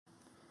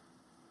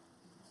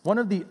One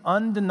of the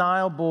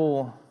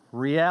undeniable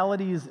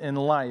realities in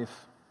life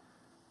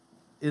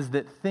is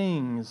that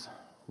things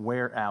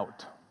wear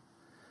out.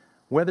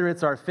 Whether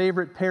it's our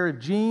favorite pair of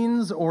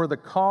jeans or the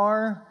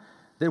car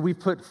that we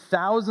put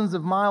thousands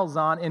of miles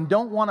on and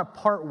don't want to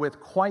part with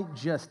quite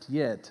just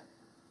yet,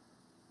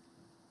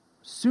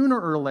 sooner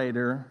or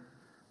later,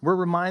 we're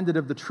reminded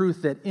of the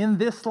truth that in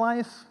this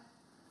life,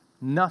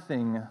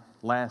 nothing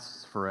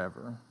lasts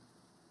forever.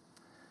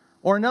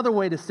 Or another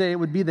way to say it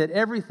would be that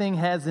everything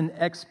has an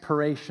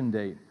expiration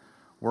date.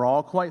 We're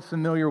all quite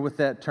familiar with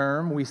that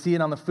term. We see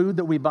it on the food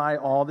that we buy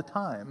all the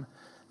time.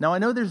 Now, I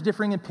know there's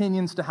differing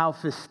opinions to how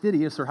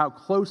fastidious or how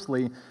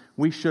closely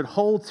we should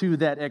hold to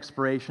that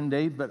expiration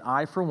date, but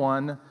I, for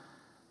one,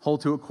 hold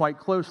to it quite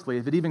closely.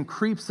 If it even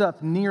creeps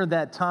up near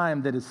that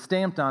time that is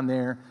stamped on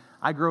there,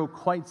 I grow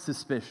quite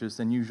suspicious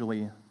and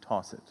usually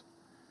toss it.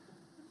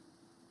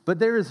 But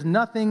there is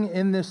nothing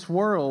in this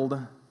world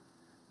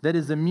that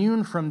is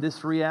immune from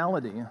this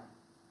reality.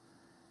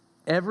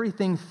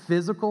 Everything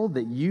physical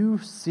that you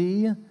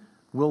see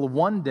will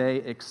one day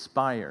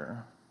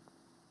expire.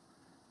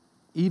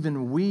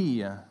 Even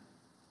we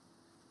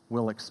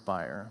will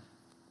expire.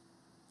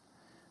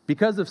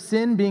 Because of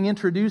sin being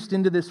introduced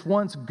into this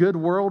once good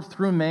world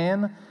through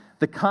man,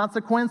 the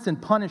consequence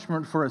and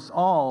punishment for us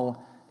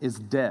all is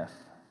death.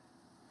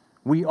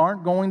 We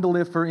aren't going to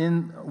live forever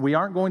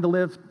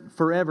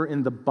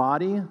in the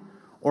body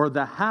or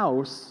the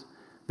house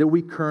that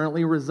we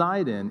currently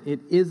reside in. It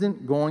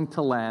isn't going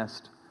to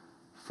last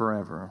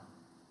forever.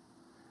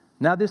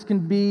 Now, this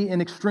can be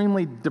an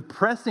extremely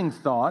depressing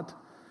thought,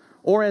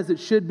 or as it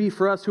should be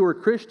for us who are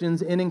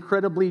Christians, an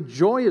incredibly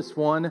joyous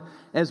one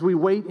as we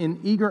wait in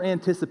eager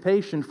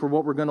anticipation for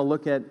what we're going to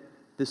look at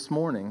this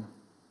morning.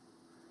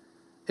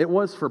 It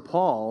was for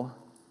Paul,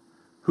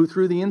 who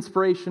through the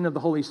inspiration of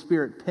the Holy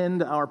Spirit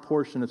penned our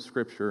portion of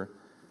Scripture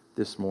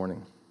this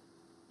morning.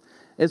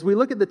 As we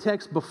look at the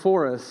text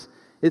before us,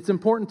 it's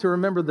important to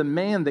remember the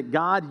man that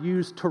God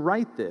used to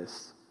write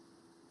this,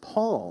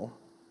 Paul.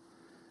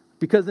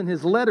 Because in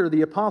his letter,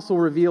 the apostle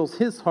reveals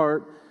his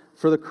heart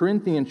for the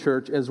Corinthian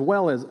church as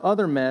well as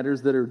other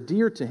matters that are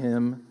dear to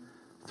him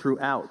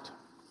throughout.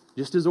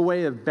 Just as a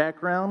way of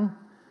background,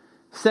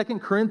 2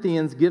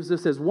 Corinthians gives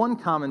us, as one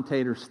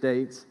commentator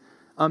states,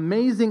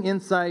 amazing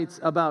insights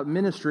about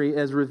ministry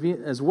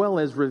as well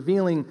as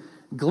revealing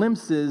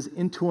glimpses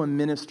into a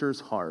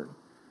minister's heart.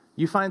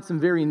 You find some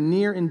very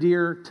near and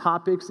dear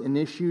topics and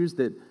issues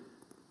that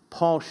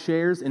Paul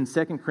shares in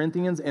 2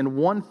 Corinthians, and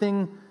one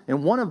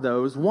of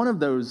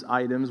those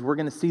items we're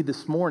going to see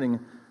this morning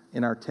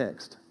in our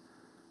text.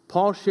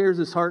 Paul shares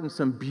his heart in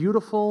some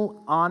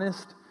beautiful,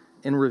 honest,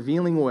 and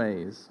revealing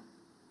ways.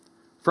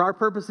 For our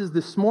purposes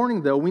this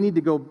morning, though, we need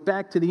to go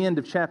back to the end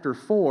of chapter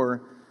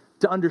 4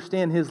 to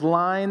understand his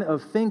line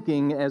of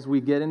thinking as we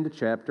get into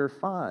chapter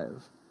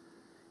 5.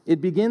 It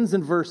begins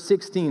in verse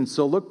 16,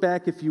 so look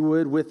back, if you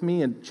would, with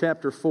me in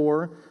chapter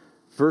 4,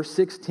 verse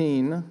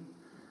 16,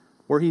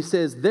 where he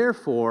says,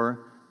 "Therefore,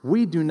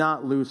 we do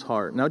not lose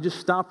heart." Now, just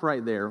stop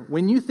right there.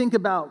 When you think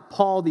about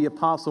Paul the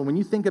apostle, when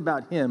you think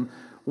about him,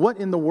 what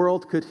in the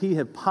world could he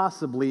have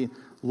possibly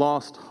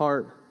lost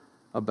heart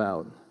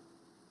about?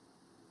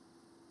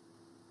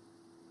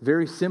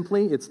 Very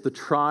simply, it's the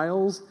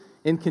trials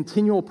and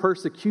continual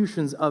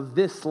persecutions of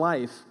this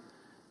life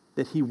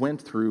that he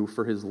went through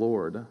for his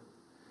Lord.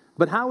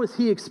 But how is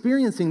he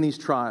experiencing these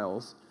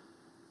trials?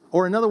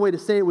 Or another way to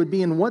say it would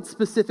be, in what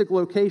specific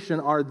location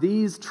are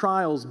these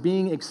trials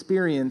being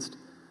experienced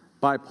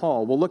by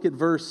Paul? We'll look at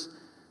verse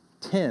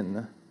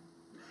 10.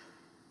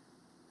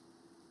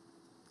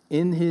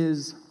 In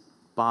his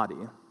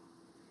body.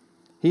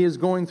 He is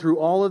going through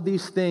all of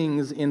these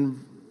things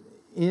in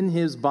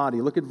his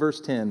body. Look at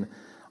verse 10.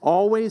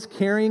 Always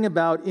carrying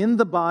about in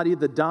the body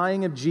the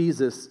dying of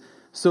Jesus,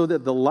 so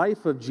that the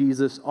life of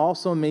Jesus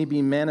also may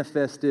be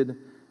manifested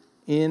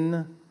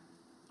in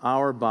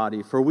our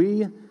body. For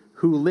we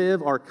who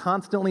live are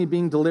constantly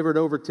being delivered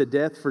over to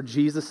death for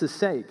Jesus'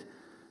 sake,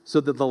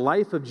 so that the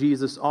life of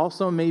Jesus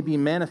also may be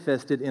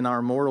manifested in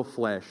our mortal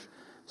flesh.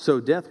 So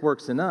death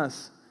works in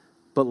us,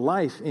 but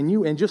life in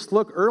you. And just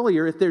look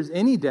earlier, if there's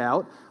any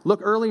doubt, look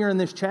earlier in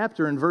this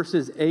chapter in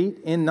verses 8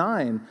 and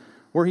 9,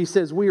 where he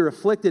says, "We are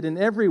afflicted in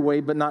every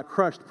way, but not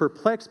crushed,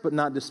 perplexed, but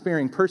not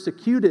despairing,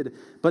 persecuted,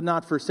 but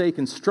not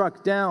forsaken,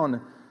 struck down,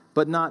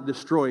 but not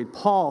destroyed."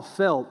 Paul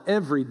felt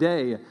every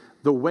day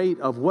the weight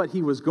of what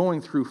he was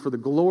going through for the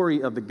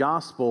glory of the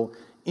gospel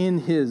in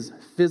his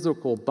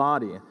physical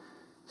body.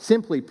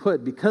 Simply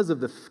put, because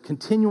of the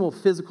continual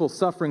physical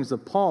sufferings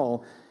of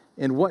Paul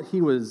and what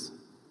he was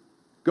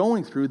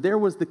going through, there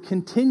was the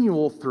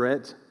continual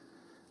threat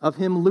of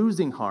him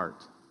losing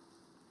heart,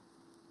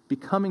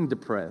 becoming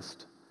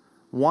depressed,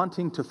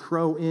 wanting to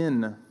throw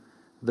in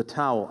the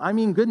towel. I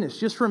mean, goodness,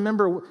 just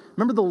remember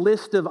the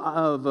list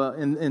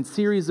and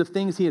series of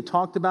things he had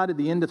talked about at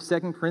the end of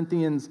 2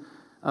 Corinthians,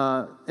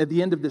 at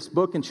the end of this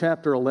book in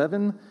chapter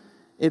 11.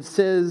 It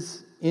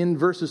says in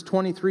verses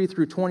 23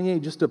 through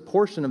 28, just a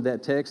portion of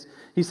that text.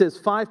 He says,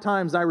 5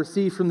 times I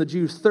received from the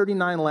Jews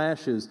 39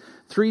 lashes.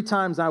 3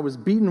 times I was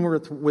beaten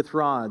with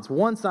rods.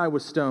 Once I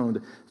was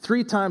stoned.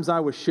 3 times I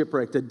was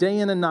shipwrecked. A day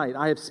and a night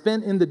I have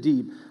spent in the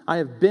deep. I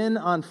have been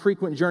on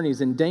frequent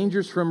journeys in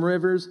dangers from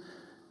rivers,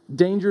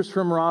 dangers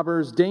from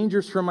robbers,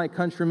 dangers from my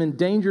countrymen,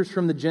 dangers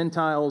from the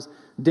Gentiles,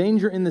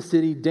 danger in the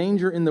city,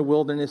 danger in the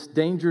wilderness,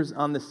 dangers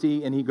on the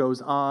sea, and he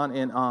goes on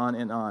and on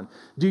and on.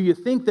 Do you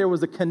think there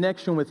was a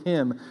connection with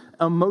him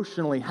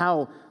emotionally,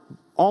 how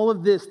all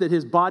of this that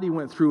his body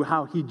went through,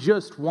 how he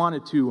just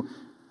wanted to,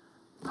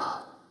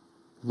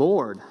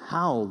 Lord,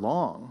 how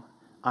long?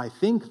 I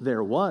think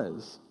there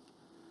was.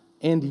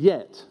 And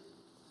yet,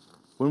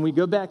 when we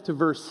go back to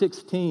verse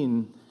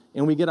 16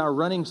 and we get our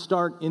running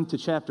start into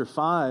chapter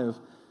 5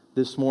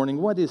 this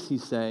morning, what does he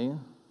say?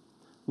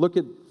 Look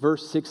at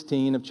verse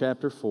 16 of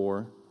chapter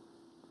 4.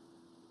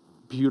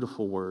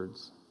 Beautiful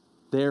words.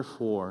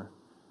 Therefore,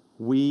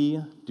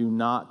 we do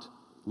not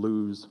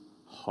lose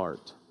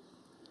heart.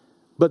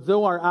 But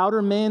though our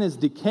outer man is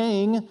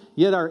decaying,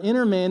 yet our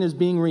inner man is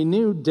being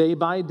renewed day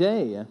by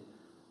day.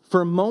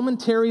 For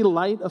momentary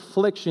light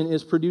affliction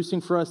is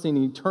producing for us an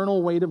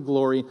eternal weight of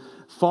glory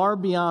far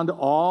beyond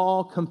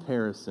all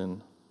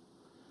comparison.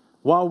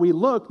 While we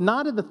look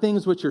not at the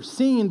things which are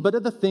seen, but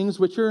at the things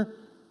which are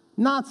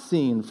not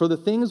seen. For the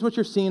things which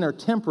are seen are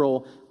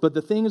temporal, but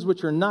the things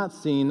which are not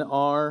seen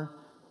are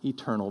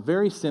eternal.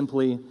 Very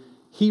simply,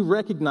 he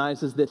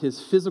recognizes that his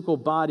physical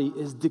body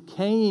is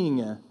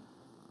decaying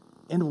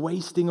and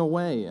wasting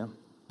away.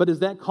 But is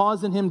that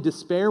causing him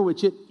despair,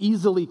 which it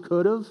easily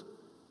could have?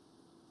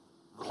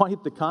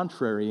 Quite the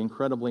contrary,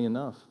 incredibly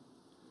enough.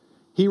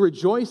 He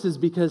rejoices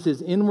because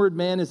his inward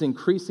man is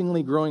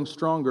increasingly growing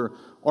stronger,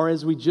 or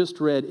as we just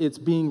read, it's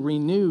being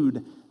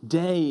renewed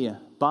day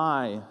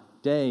by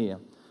day.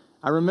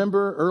 I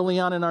remember early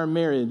on in our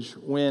marriage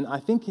when I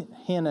think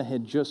Hannah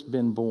had just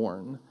been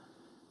born.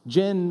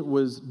 Jen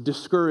was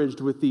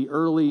discouraged with the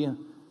early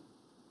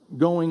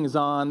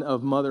goings-on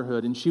of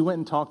motherhood, and she went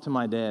and talked to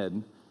my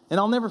dad. And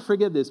I'll never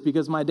forget this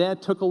because my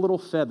dad took a little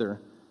feather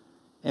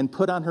and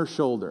put on her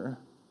shoulder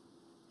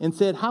and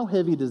said, "How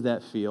heavy does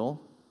that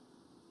feel?"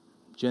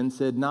 Jen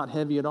said, "Not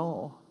heavy at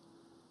all."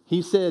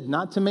 He said,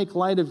 "Not to make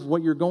light of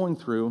what you're going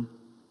through,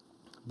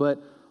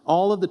 but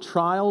all of the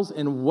trials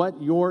and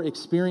what you're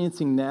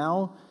experiencing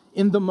now,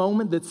 in the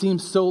moment that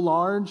seems so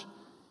large,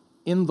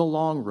 in the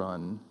long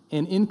run,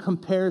 and in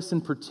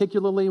comparison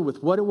particularly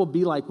with what it will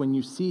be like when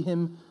you see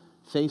him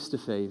face to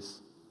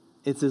face,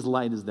 it's as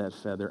light as that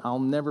feather." I'll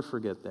never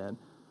forget that.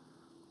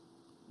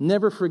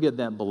 Never forget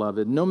that,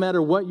 beloved. No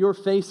matter what you're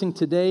facing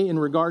today in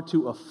regard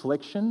to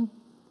affliction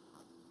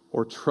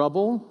or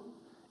trouble,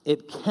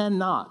 it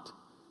cannot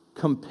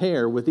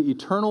compare with the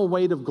eternal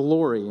weight of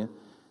glory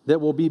that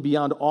will be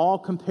beyond all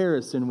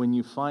comparison when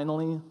you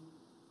finally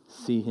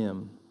see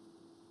him.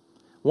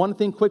 One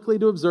thing quickly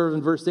to observe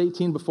in verse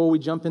 18 before we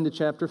jump into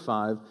chapter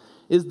 5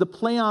 is the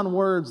play on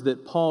words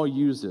that Paul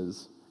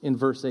uses in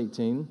verse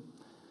 18.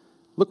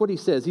 Look what he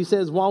says. He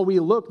says, while we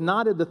look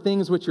not at the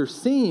things which are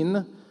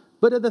seen,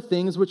 but at the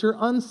things which are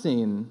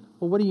unseen.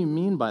 Well, what do you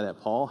mean by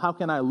that, Paul? How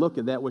can I look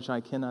at that which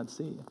I cannot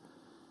see?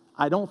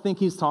 I don't think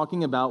he's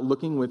talking about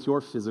looking with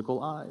your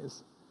physical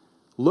eyes.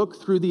 Look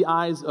through the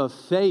eyes of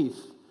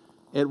faith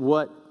at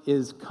what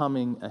is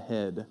coming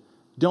ahead.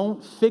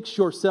 Don't fix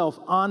yourself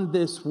on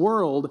this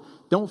world.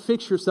 Don't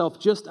fix yourself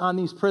just on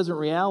these present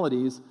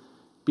realities,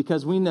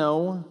 because we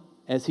know,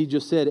 as he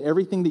just said,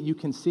 everything that you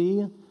can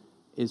see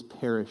is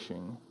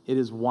perishing. It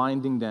is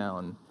winding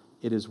down.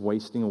 It is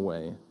wasting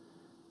away.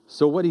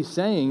 So what he's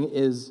saying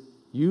is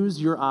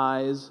use your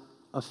eyes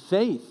of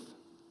faith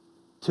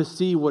to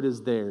see what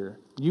is there.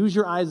 Use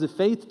your eyes of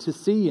faith to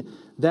see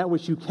that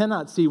which you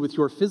cannot see with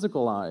your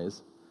physical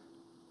eyes.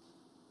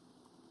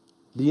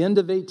 The end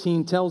of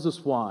 18 tells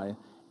us why.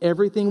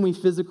 Everything we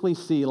physically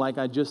see, like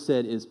I just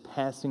said, is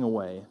passing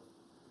away.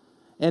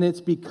 And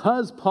it's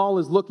because Paul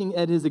is looking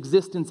at his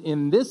existence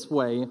in this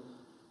way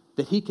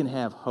that he can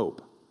have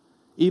hope.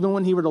 Even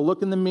when he were to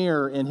look in the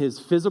mirror and his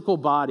physical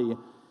body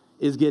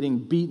is getting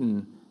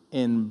beaten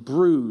and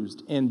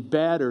bruised and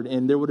battered,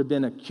 and there would have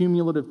been a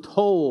cumulative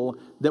toll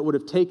that would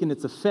have taken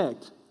its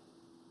effect,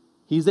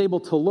 he's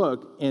able to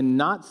look and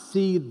not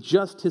see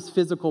just his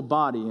physical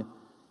body.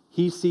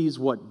 He sees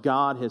what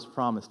God has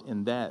promised,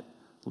 and that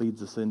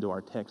leads us into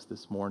our text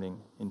this morning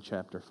in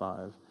chapter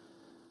 5.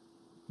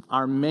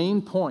 Our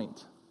main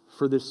point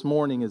for this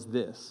morning is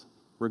this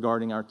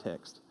regarding our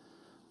text.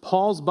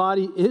 Paul's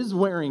body is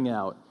wearing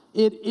out.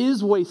 It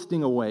is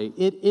wasting away.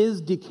 It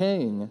is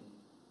decaying.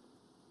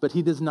 But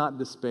he does not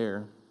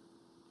despair.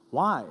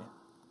 Why?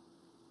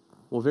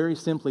 Well, very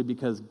simply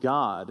because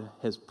God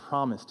has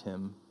promised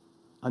him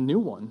a new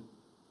one,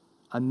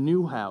 a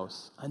new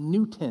house, a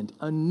new tent,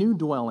 a new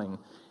dwelling.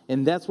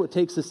 And that's what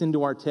takes us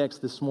into our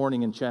text this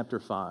morning in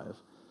chapter 5.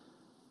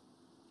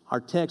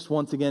 Our text,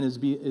 once again, is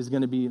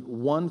going to be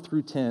 1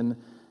 through 10.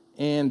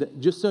 And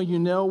just so you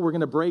know, we're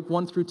going to break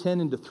 1 through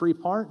 10 into 3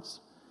 parts.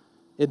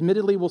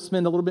 Admittedly, we'll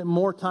spend a little bit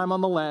more time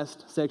on the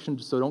last section,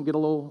 so don't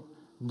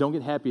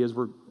get happy as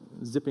we're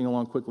zipping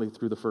along quickly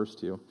through the first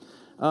two.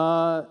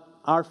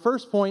 Our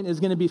first point is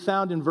going to be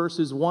found in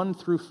verses 1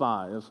 through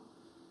 5,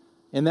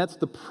 and that's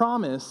the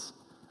promise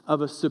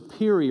of a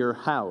superior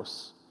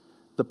house.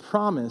 The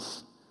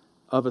promise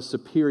of a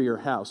superior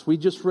house. We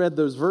just read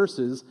those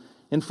verses,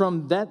 and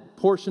from that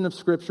portion of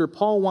Scripture,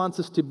 Paul wants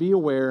us to be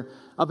aware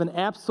of an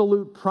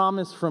absolute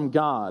promise from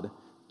God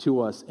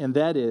to us, and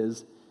that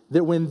is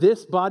that when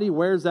this body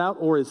wears out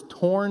or is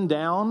torn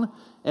down,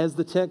 as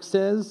the text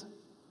says,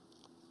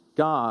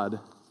 God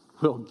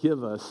will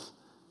give us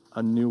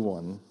a new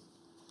one.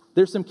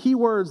 There's some key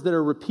words that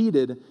are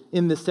repeated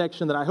in this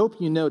section that I hope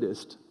you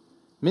noticed.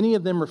 Many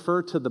of them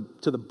refer to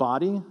the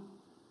body.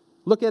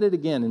 Look at it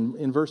again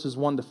in verses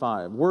 1 to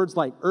 5. Words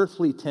like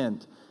earthly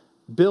tent,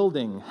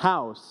 building,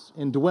 house,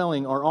 and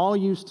dwelling are all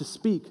used to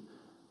speak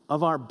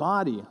of our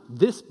body,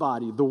 this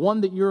body, the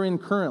one that you're in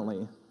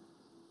currently.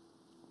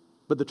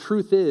 But the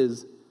truth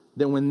is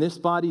that when this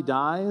body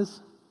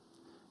dies,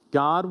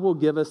 God will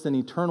give us an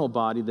eternal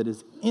body that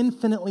is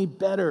infinitely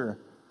better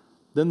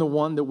than the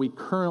one that we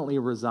currently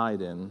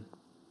reside in.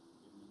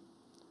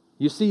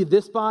 You see,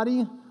 this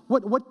body,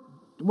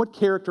 what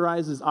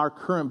characterizes our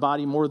current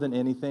body more than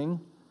anything?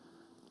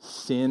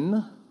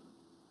 Sin.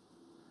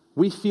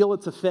 We feel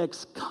its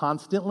effects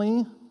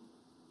constantly.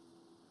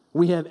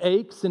 We have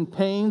aches and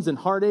pains and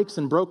heartaches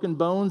and broken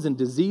bones and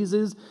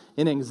diseases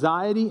and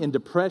anxiety and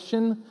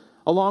depression,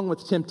 along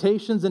with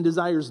temptations and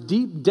desires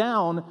deep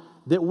down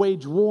that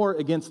wage war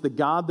against the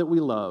God that we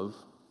love.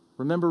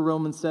 Remember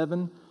Romans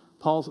 7?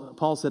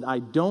 Paul said, I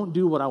don't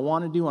do what I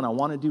want to do, and I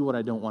want to do what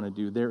I don't want to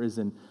do.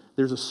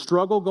 There's a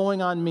struggle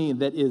going on in me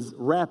that is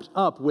wrapped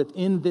up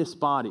within this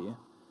body.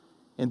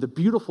 And the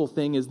beautiful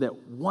thing is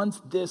that once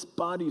this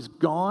body's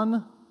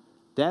gone,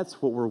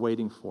 that's what we're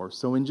waiting for.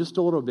 So in just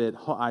a little bit,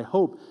 I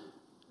hope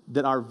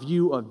that our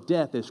view of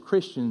death as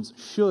Christians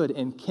should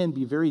and can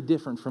be very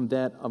different from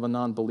that of a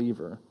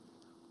non-believer.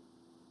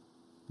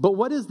 But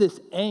what is this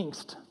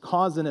angst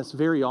causing us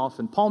very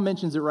often? Paul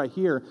mentions it right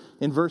here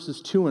in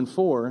verses 2 and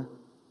 4.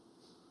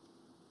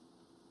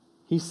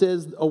 He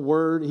says a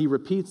word, he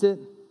repeats it.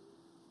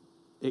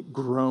 It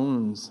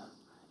groans.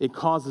 It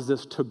causes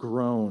us to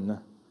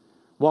groan.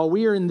 While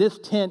we are in this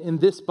tent, in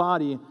this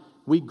body,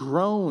 we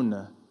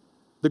groan.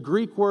 The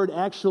Greek word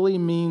actually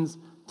means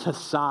to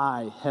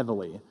sigh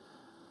heavily.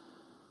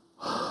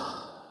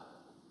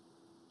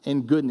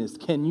 And goodness,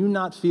 can you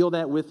not feel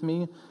that with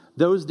me?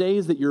 Those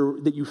days that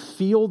you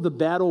feel the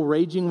battle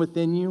raging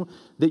within you,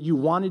 that you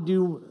want to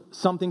do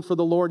something for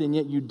the Lord and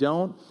yet you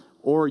don't,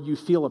 or you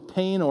feel a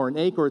pain or an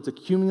ache, or it's a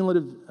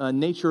cumulative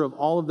nature of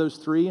all of those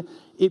three,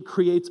 it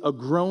creates a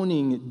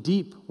groaning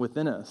deep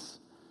within us.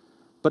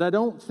 But I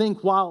don't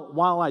think,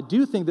 while I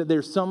do think that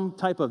there's some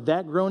type of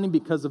that groaning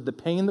because of the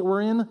pain that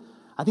we're in,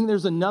 I think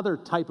there's another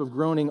type of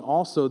groaning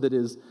also that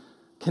is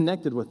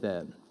connected with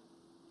that.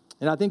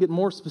 And I think it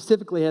more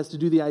specifically has to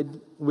do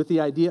with the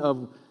idea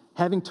of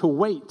having to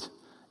wait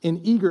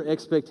in eager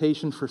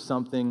expectation for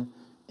something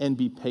and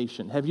be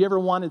patient. Have you ever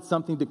wanted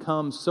something to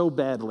come so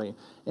badly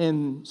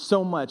and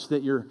so much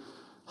that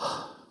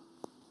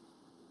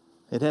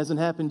it hasn't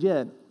happened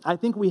yet? I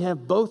think we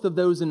have both of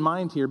those in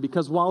mind here,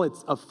 because while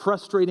it's a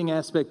frustrating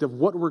aspect of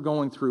what we're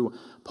going through,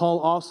 Paul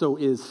also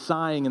is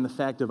sighing in the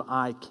fact of,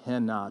 I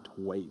cannot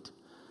wait.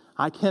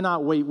 I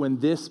cannot wait when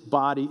this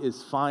body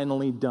is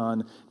finally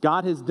done.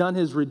 God has done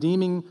his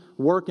redeeming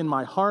work in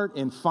my heart,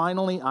 and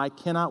finally I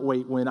cannot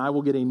wait when I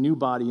will get a new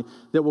body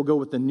that will go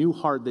with the new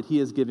heart that he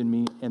has given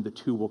me, and the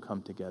two will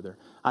come together.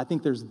 I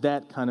think there's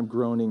that kind of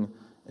groaning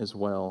as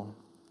well.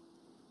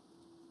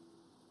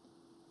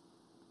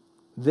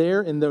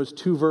 There in those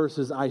two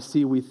verses, I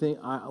think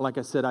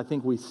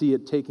we see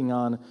it taking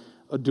on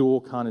a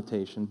dual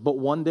connotation. But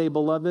one day,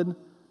 beloved,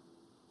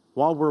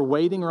 while we're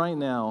waiting right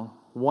now,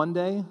 one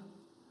day,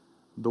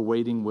 the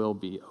waiting will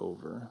be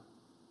over.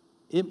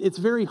 It's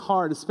very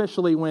hard,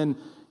 especially when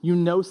you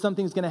know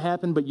something's going to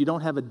happen, but you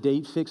don't have a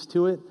date fixed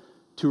to it,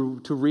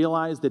 to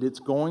realize that it's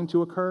going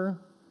to occur.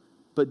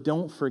 But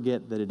don't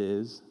forget that it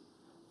is.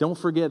 Don't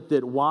forget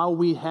that while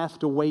we have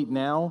to wait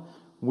now,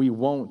 we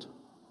won't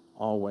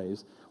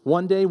always.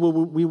 One day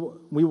we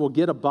will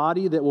get a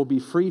body that will be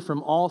free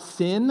from all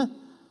sin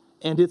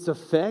and its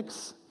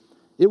effects.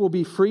 It will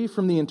be free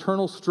from the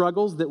internal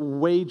struggles that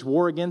wage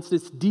war against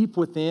us deep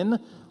within,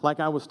 like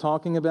I was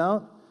talking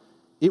about.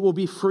 It will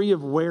be free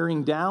of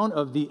wearing down,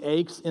 of the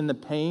aches and the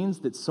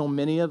pains that so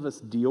many of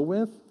us deal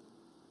with.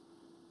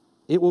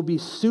 It will be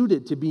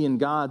suited to be in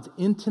God's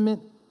intimate,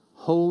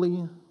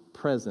 holy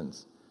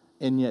presence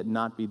and yet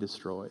not be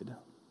destroyed.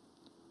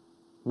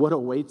 What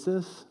awaits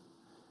us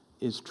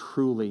is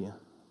truly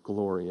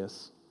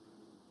glorious.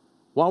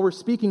 While we're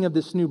speaking of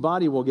this new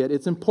body we'll get,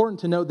 it's important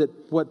to note that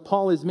what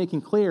Paul is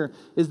making clear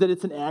is that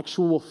it's an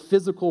actual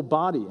physical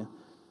body.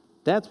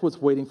 That's what's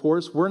waiting for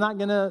us. We're not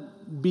going to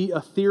be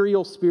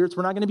ethereal spirits.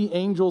 We're not going to be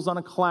angels on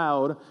a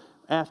cloud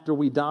after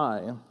we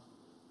die.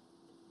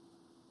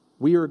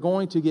 We are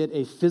going to get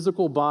a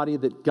physical body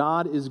that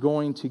God is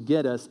going to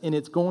get us, and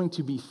it's going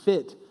to be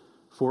fit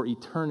for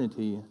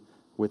eternity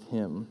with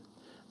him.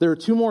 There are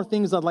two more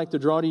things I'd like to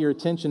draw to your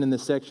attention in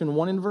this section,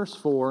 one in verse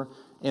 4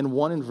 and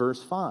one in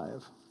verse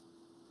 5.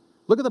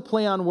 Look at the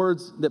play on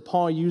words that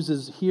Paul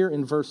uses here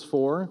in verse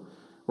 4,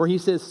 where he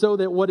says, so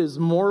that what is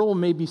mortal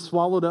may be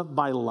swallowed up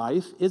by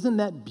life. Isn't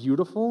that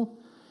beautiful?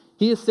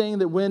 He is saying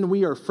that when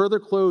we are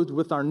further clothed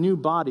with our new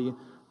body,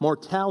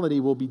 mortality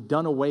will be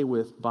done away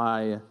with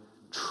by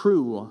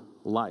true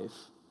life.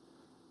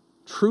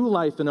 True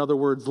life, in other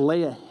words,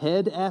 lay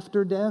ahead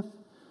after death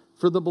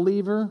for the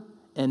believer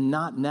and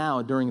not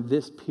now during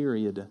this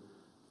period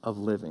of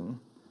living.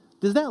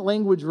 Does that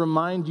language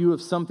remind you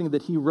of something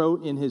that he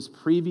wrote in his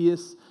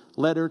previous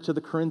letter to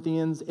the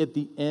Corinthians at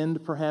the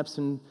end, perhaps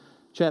in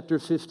chapter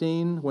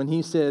 15, when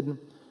he said,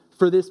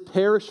 for this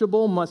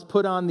perishable must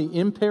put on the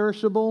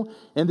imperishable,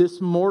 and this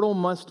mortal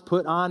must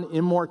put on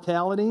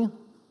immortality?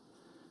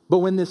 But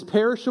when this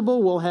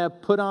perishable will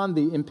have put on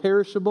the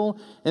imperishable,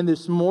 and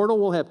this mortal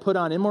will have put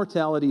on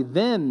immortality,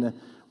 then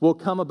will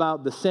come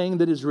about the saying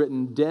that is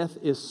written, death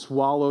is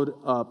swallowed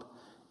up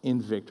in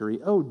victory.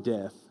 Oh,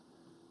 death,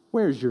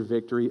 where's your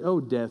victory? Oh,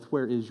 death,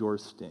 where is your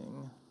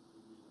sting?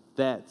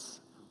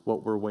 That's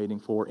what we're waiting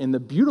for. And the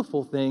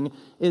beautiful thing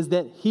is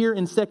that here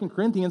in 2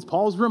 Corinthians,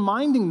 Paul's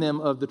reminding them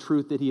of the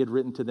truth that he had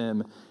written to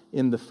them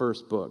in the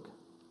first book.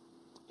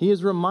 He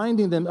is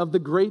reminding them of the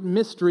great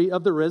mystery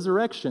of the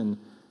resurrection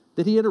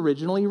that he had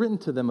originally written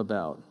to them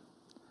about.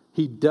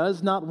 He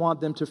does not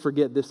want them to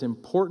forget this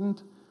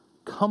important,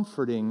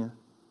 comforting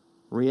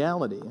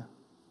reality.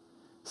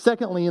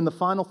 Secondly, and the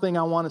final thing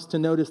I want us to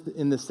notice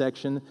in this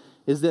section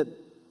is that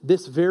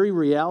this very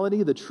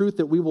reality, the truth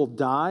that we will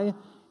die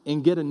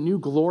and get a new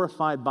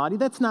glorified body,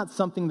 that's not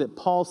something that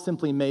Paul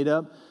simply made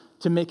up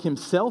to make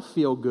himself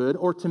feel good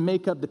or to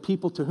make up the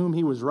people to whom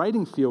he was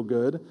writing feel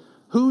good.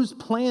 Whose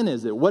plan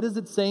is it? What does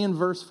it say in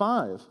verse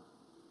 5?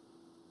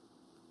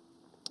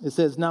 It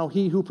says, now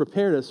he who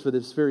prepared us for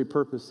this very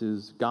purpose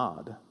is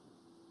God,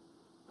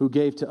 who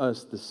gave to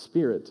us the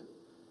Spirit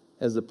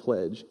as a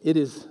pledge. It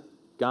is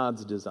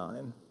God's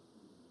design.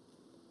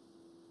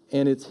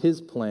 And it's his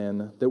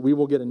plan that we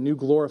will get a new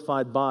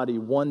glorified body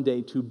one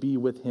day to be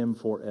with him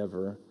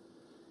forever.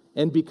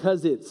 And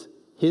because it's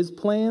his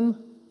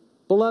plan,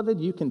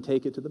 beloved, you can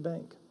take it to the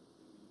bank.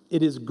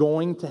 It is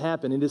going to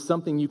happen. It is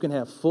something you can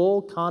have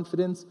full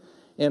confidence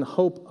and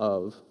hope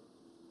of.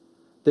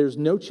 There's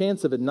no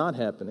chance of it not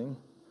happening.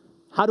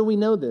 How do we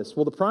know this?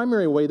 Well, the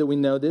primary way that we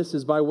know this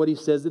is by what he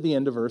says at the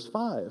end of verse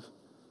 5.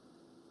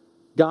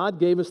 God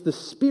gave us the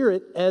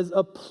Spirit as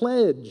a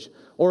pledge,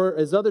 or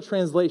as other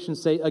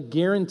translations say, a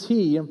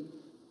guarantee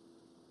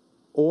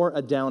or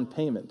a down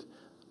payment.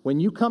 When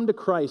you come to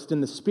Christ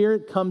and the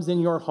Spirit comes in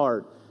your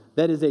heart,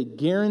 that is a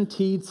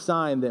guaranteed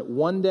sign that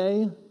one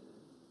day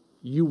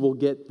you will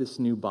get this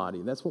new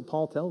body. That's what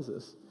Paul tells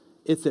us.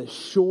 It's a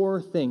sure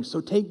thing.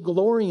 So take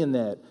glory in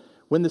that.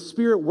 When the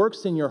Spirit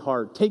works in your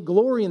heart, take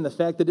glory in the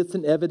fact that it's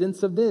an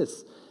evidence of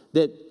this,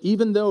 that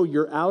even though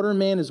your outer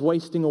man is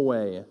wasting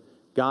away,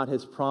 God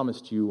has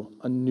promised you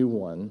a new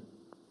one.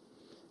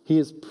 He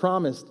has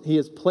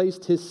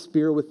placed his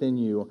Spirit within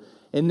you.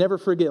 And never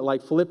forget,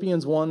 like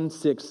Philippians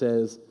 1:6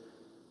 says,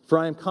 for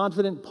I am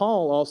confident,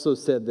 Paul also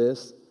said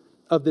this,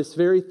 of this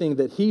very thing,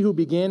 that he who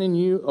began in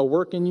you a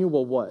work in you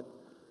will what?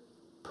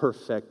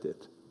 Perfect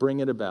it.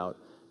 Bring it about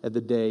at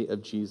the day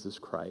of Jesus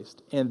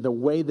Christ. And the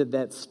way that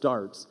that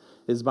starts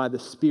is by the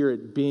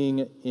Spirit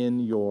being in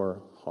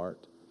your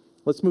heart.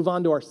 Let's move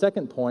on to our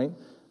second point,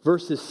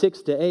 verses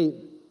 6 to 8.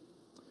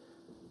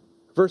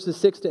 Verses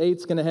 6 to 8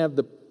 is going to have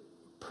the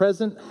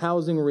present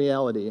housing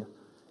reality.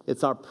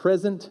 It's our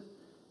present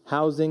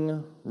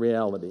housing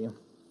reality.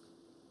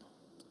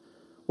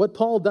 What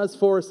Paul does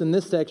for us in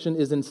this section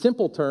is, in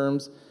simple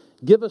terms,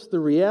 give us the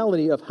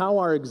reality of how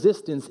our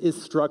existence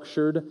is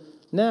structured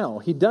now.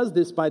 He does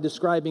this by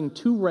describing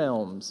two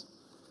realms: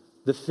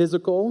 the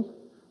physical,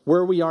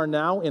 where we are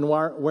now and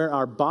where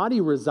our body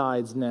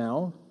resides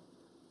now,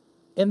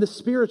 and the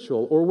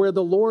spiritual, or where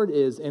the Lord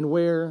is and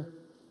where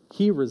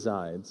he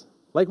resides.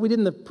 Like we did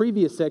in the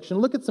previous section,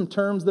 look at some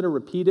terms that are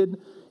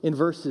repeated in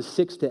verses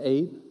 6 to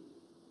 8.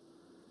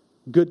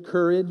 Good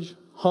courage,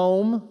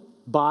 home,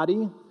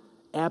 body,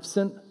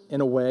 absent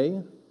and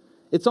away.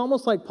 It's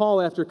almost like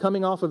Paul, after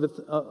coming off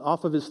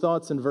of his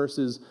thoughts in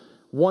verses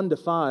 1 to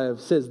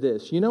 5, says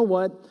this: you know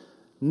what?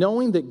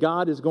 Knowing that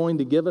God is going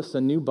to give us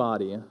a new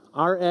body,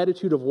 our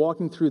attitude of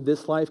walking through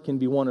this life can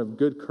be one of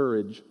good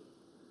courage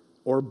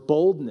or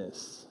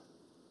boldness.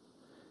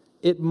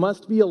 It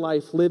must be a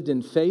life lived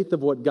in faith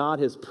of what God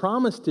has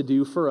promised to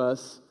do for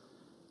us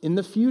in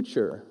the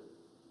future.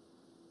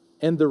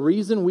 And the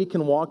reason we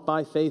can walk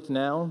by faith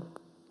now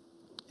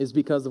is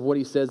because of what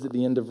he says at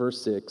the end of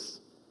verse 6.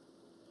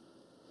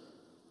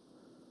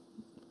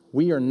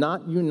 We are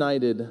not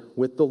united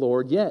with the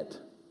Lord yet.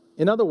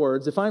 In other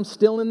words, if I'm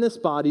still in this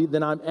body,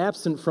 then I'm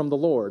absent from the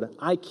Lord.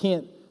 I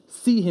can't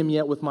see him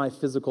yet with my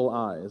physical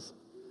eyes.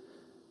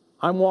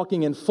 I'm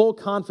walking in full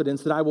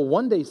confidence that I will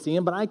one day see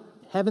him, but I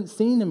haven't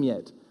seen him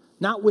yet.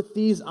 Not with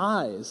these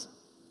eyes.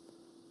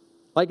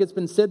 Like it's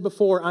been said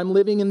before, I'm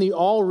living in the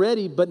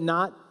already, but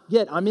not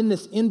yet. I'm in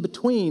this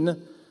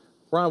in-between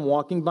where I'm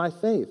walking by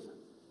faith.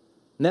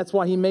 And that's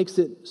why he makes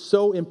it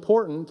so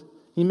important.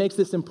 He makes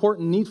this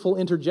important, needful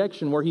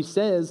interjection where he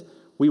says,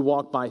 we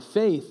walk by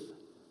faith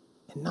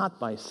and not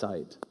by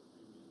sight.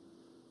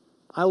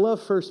 I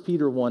love 1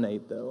 Peter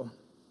 1:8 though,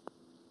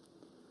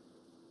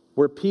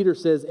 where Peter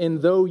says,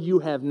 and though you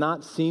have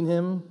not seen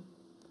him,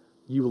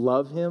 you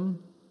love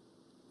him.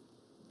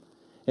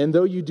 And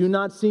though you do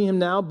not see him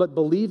now, but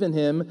believe in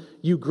him,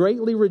 you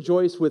greatly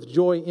rejoice with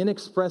joy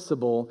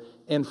inexpressible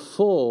and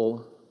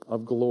full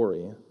of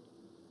glory.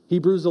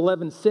 Hebrews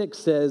 11:6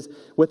 says,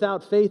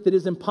 without faith it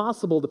is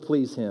impossible to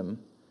please him.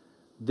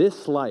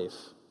 This life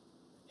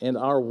and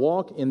our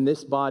walk in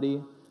this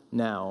body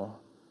now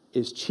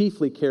is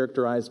chiefly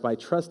characterized by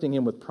trusting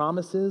him with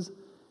promises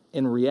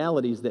and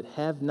realities that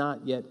have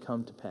not yet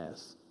come to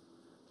pass.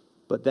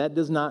 But that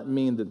does not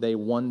mean that they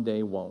one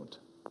day won't.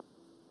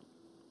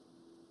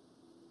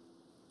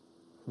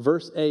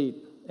 Verse 8,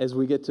 as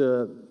we get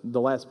to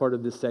the last part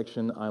of this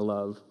section, I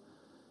love.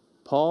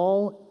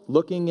 Paul,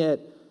 looking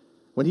at,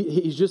 when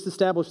he's just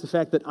established the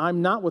fact that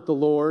I'm not with the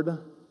Lord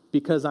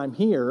because I'm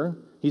here.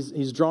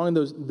 He's drawing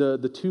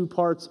the two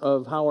parts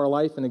of how our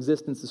life and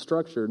existence is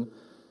structured.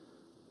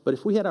 But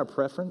if we had our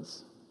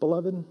preference,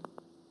 beloved,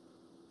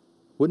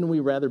 wouldn't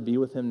we rather be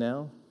with him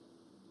now?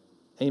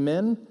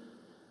 Amen?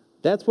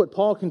 That's what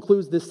Paul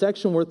concludes this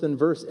section with in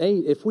verse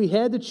 8. If we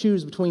had to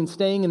choose between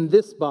staying in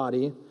this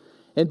body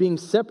and being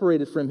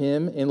separated from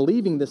him and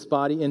leaving this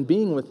body and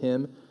being with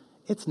him,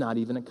 it's not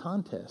even a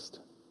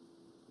contest.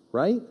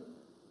 Right?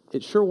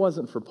 It sure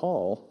wasn't for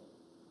Paul.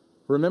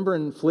 Remember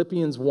in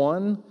Philippians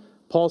 1,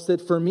 Paul said,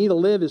 for me to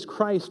live is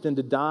Christ and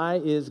to die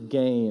is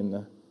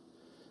gain.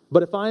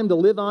 But if I am to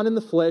live on in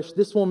the flesh,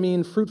 this will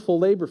mean fruitful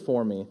labor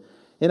for me.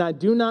 And I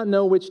do not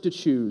know which to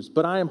choose,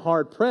 but I am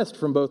hard pressed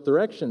from both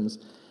directions,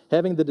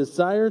 having the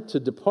desire to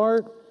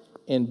depart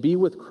and be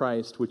with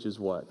Christ, which is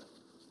what?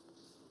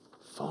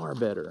 Far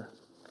better.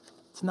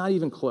 It's not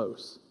even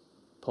close,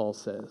 Paul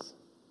says.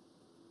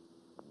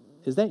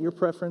 Is that your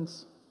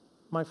preference,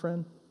 my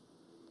friend?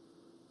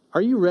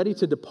 Are you ready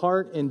to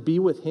depart and be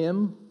with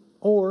him?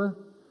 Or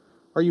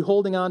are you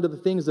holding on to the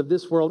things of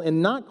this world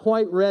and not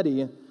quite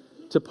ready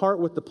to part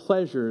with the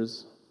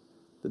pleasures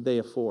that they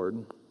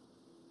afford?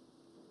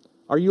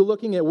 Are you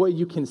looking at what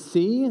you can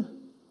see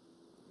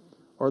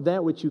or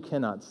that which you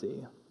cannot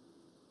see?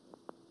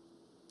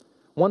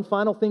 One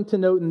final thing to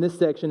note in this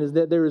section is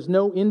that there is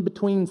no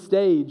in-between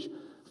stage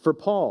for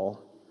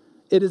Paul.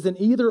 It is an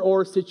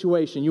either-or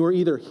situation. You are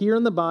either here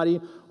in the body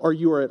or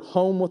you are at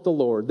home with the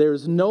Lord. There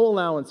is no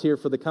allowance here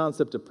for the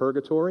concept of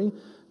purgatory.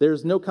 There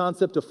is no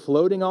concept of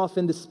floating off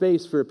into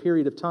space for a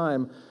period of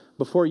time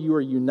before you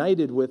are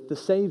united with the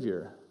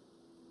Savior.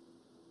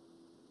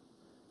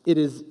 It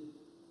is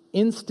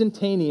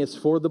instantaneous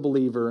for the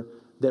believer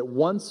that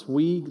once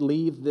we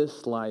leave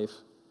this life,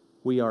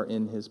 we are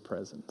in his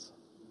presence.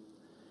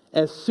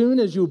 As soon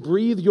as you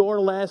breathe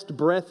your last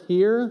breath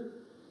here,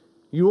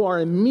 you are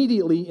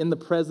immediately in the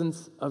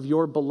presence of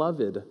your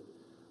beloved.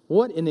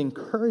 What an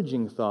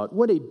encouraging thought.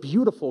 What a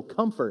beautiful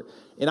comfort.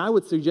 And I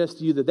would suggest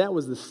to you that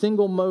was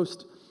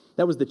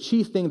the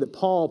chief thing that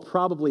Paul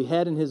probably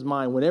had in his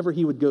mind whenever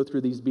he would go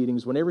through these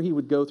beatings, whenever he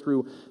would go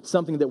through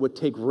something that would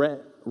take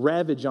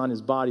ravage on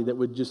his body, that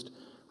would just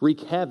wreak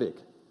havoc.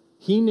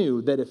 He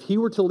knew that if he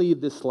were to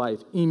leave this life,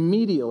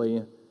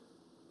 immediately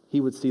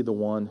he would see the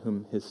one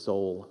whom his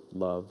soul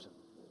loved.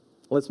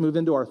 Let's move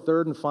into our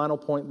third and final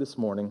point this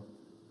morning.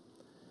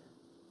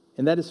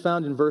 And that is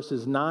found in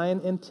verses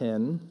 9 and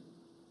 10.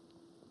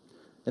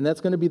 And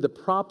that's going to be the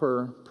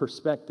proper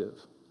perspective.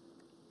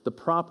 The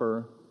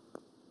proper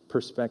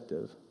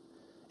perspective.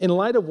 In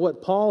light of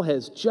what Paul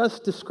has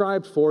just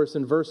described for us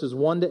in verses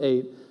 1 to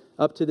 8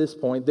 up to this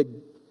point,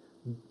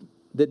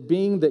 that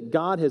being that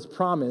God has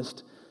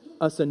promised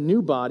us a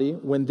new body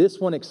when this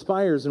one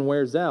expires and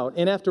wears out,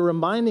 and after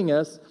reminding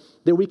us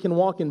that we can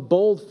walk in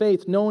bold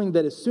faith, knowing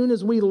that as soon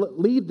as we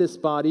leave this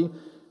body,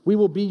 we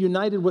will be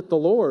united with the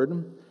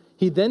Lord,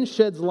 he then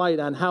sheds light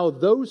on how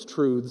those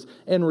truths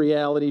and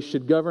realities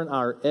should govern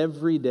our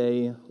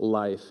everyday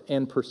life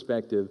and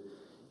perspective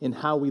in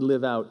how we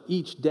live out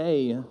each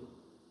day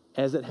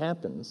as it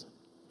happens.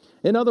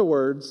 In other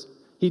words,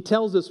 he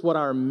tells us what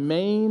our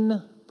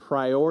main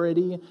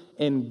priority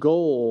and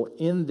goal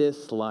in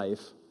this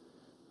life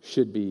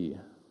should be.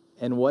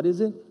 And what is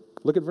it?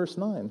 Look at verse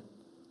 9.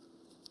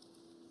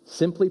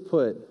 Simply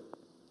put,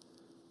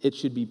 it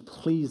should be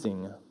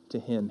pleasing to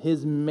him.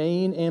 His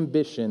main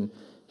ambition,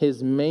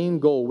 his main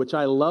goal, which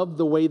I love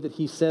the way that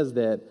he says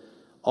that,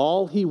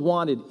 all he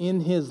wanted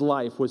in his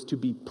life was to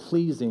be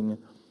pleasing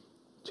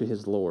to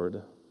his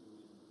Lord.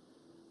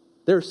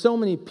 There are so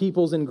many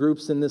peoples and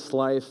groups in this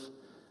life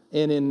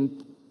and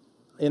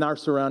in our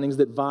surroundings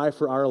that vie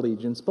for our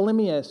allegiance. But let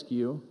me ask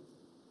you,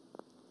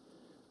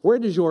 where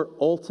does your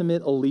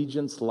ultimate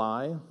allegiance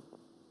lie?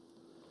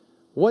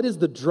 What is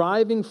the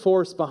driving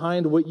force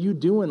behind what you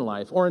do in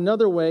life? Or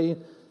another way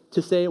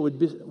to say it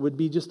would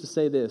be just to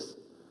say this.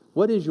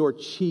 What is your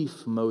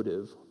chief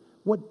motive?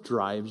 What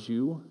drives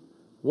you?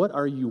 What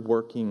are you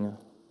working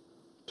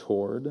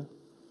toward?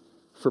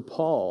 For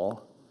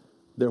Paul,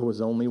 there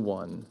was only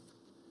one,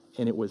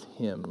 and it was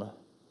him.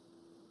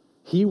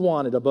 He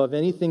wanted, above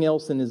anything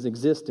else in his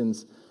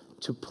existence,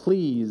 to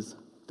please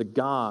the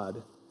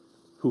God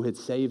who had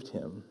saved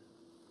him.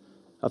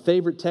 A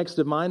favorite text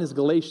of mine is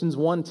Galatians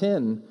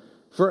 1:10.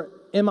 For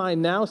am I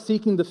now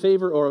seeking the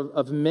favor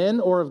of men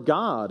or of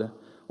God?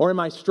 Or am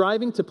I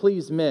striving to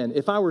please men?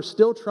 If I were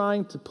still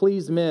trying to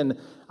please men,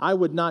 I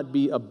would not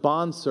be a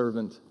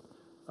bondservant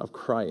of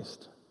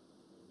Christ.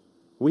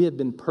 We have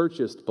been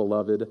purchased,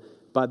 beloved,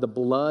 by the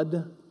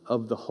blood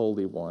of the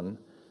Holy One.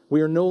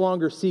 We are no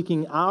longer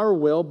seeking our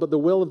will, but the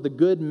will of the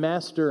good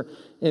master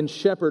and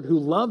shepherd who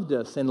loved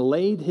us and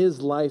laid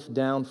his life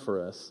down for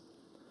us.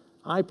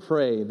 I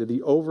pray that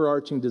the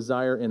overarching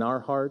desire in our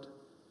heart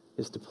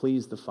is to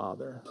please the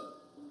Father,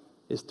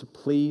 is to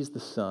please the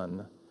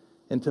Son,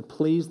 and to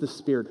please the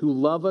Spirit, who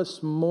love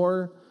us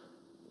more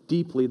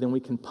deeply than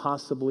we can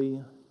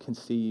possibly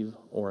conceive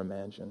or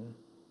imagine.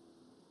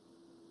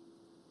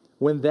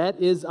 When that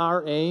is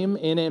our aim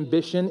and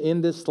ambition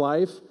in this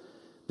life,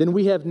 then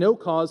we have no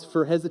cause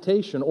for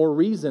hesitation or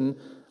reason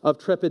of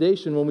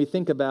trepidation when we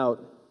think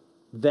about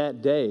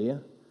that day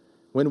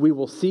when we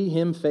will see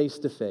him face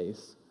to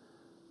face.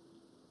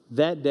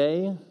 That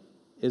day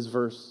is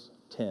verse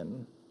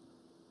 10.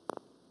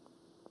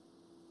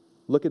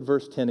 Look at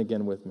verse 10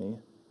 again with me.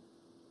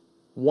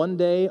 One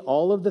day,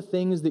 all of the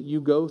things that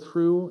you go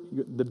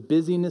through, the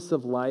busyness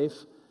of life,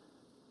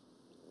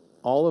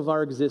 all of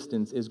our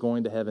existence is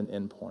going to have an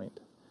end point.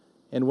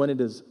 And when it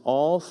is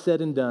all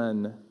said and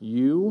done,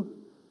 you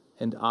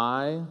and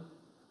I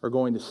are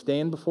going to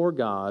stand before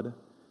God,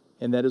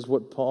 and that is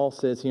what Paul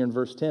says here in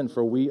verse 10,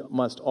 for we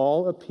must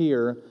all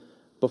appear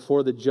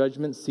before the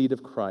judgment seat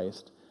of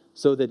Christ,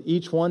 so that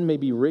each one may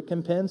be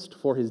recompensed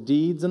for his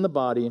deeds in the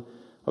body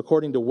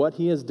according to what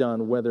he has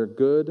done, whether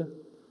good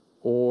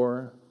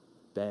or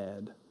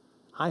bad.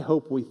 I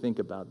hope we think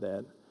about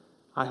that.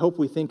 I hope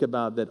we think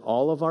about that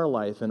all of our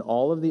life and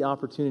all of the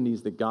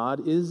opportunities that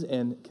God is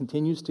and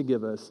continues to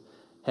give us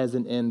has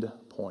an end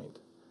point.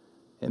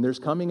 And there's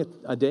coming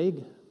a day,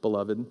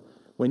 beloved,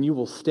 when you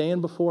will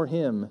stand before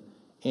him,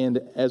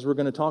 and as we're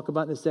going to talk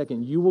about in a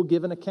second, you will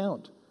give an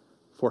account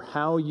for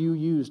how you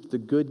used the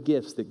good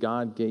gifts that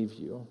God gave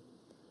you.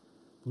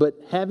 But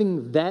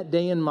having that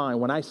day in mind,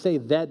 when I say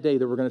that day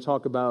that we're going to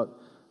talk about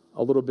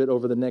a little bit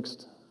over the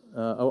next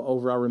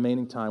over our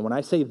remaining time. When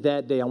I say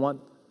that day, I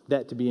want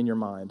that to be in your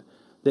mind,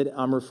 that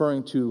I'm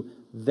referring to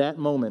that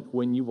moment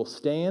when you will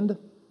stand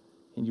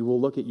and you will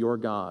look at your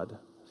God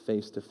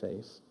face to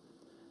face.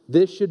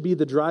 This should be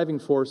the driving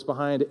force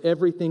behind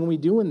everything we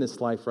do in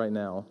this life right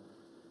now.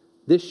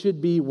 This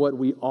should be what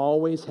we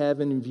always have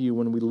in view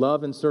when we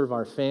love and serve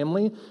our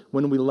family,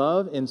 when we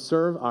love and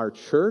serve our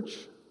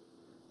church,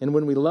 and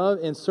when we love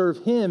and serve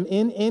him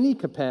in any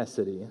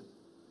capacity.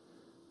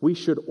 We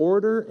should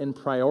order and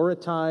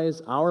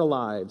prioritize our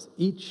lives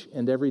each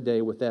and every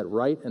day with that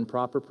right and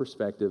proper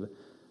perspective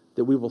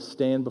that we will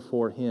stand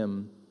before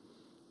him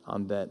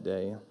on that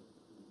day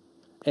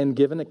and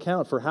give an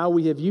account for how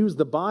we have used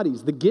the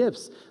bodies, the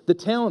gifts, the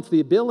talents,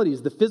 the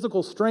abilities, the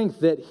physical strength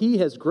that he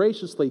has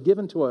graciously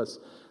given to us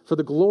for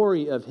the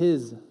glory of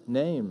his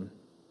name.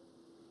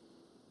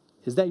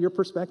 Is that your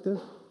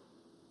perspective?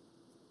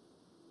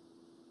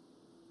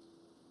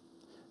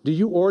 Do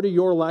you order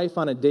your life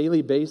on a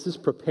daily basis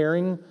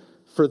preparing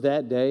for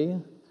that day?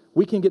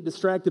 We can get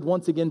distracted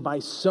once again by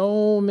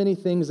so many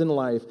things in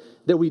life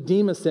that we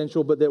deem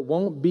essential, but that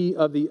won't be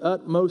of the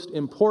utmost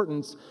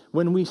importance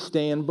when we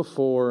stand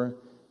before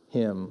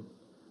him.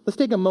 Let's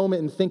take a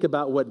moment and think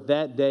about what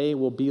that day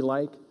will be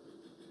like.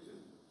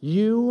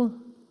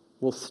 You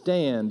will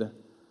stand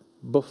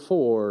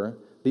before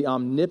the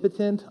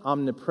omnipotent,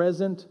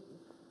 omnipresent,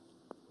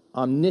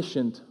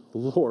 omniscient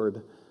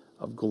Lord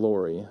of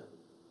glory.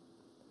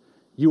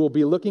 You will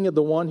be looking at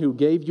the one who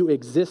gave you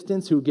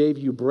existence, who gave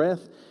you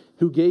breath,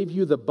 who gave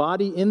you the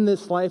body in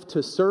this life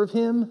to serve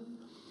him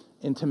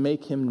and to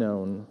make him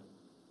known.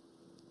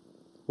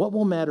 What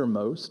will matter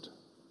most?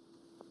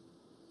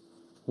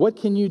 What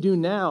can you do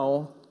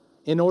now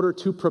in order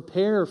to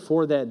prepare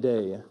for that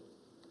day?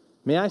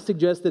 May I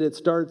suggest that it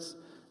starts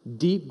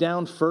deep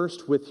down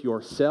first with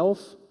yourself,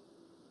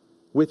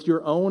 with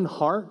your own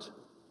heart?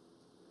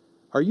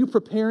 Are you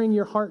preparing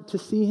your heart to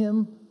see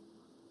him?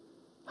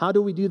 How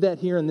do we do that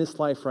here in this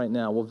life right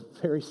now? Well,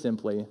 very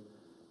simply,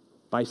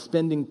 by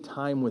spending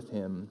time with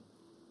him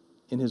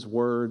in his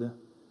word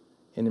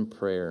and in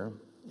prayer.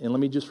 And let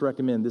me just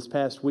recommend, this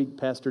past week,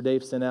 Pastor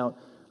Dave sent out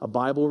a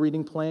Bible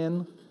reading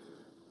plan.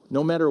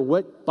 No matter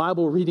what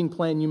Bible reading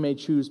plan you may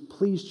choose,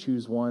 please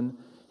choose one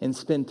and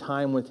spend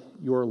time with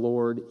your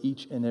Lord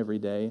each and every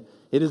day.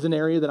 It is an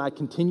area that I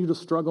continue to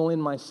struggle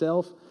in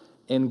myself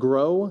and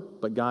grow,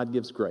 but God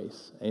gives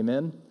grace.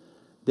 Amen?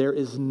 There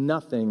is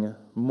nothing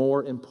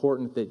more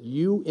important that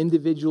you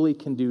individually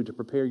can do to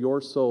prepare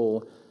your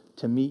soul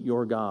to meet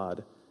your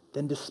God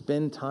than to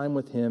spend time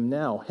with him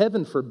now.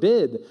 Heaven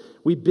forbid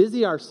we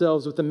busy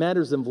ourselves with the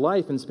matters of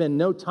life and spend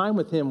no time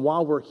with him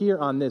while we're here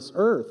on this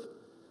earth,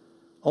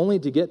 only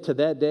to get to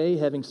that day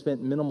having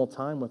spent minimal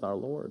time with our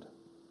Lord.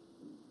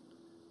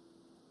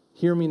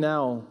 Hear me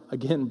now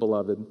again,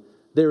 beloved.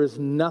 There is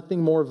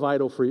nothing more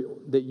vital for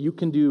you that you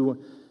can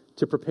do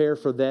to prepare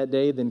for that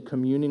day than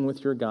communing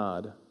with your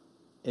God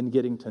and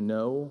getting to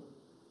know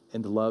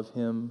and love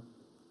him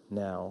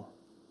now.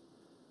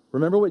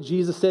 Remember what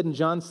Jesus said in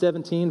John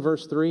 17,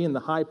 verse 3 in the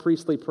high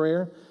priestly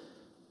prayer?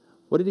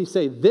 What did he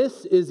say?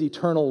 This is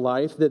eternal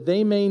life, that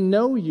they may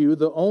know you,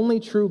 the only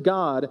true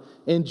God,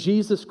 and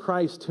Jesus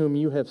Christ whom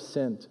you have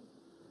sent.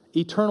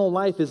 Eternal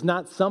life is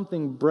not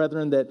something,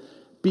 brethren, that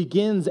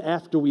begins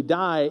after we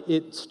die.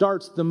 It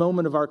starts the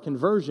moment of our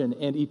conversion,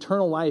 and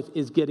eternal life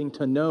is getting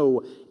to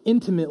know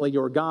intimately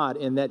your God,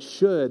 and that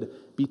should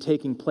be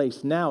taking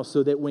place now,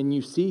 so that when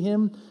you see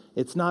him,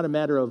 it's not a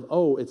matter of,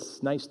 oh,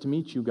 it's nice to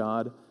meet you,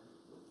 God.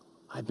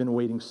 I've been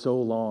waiting so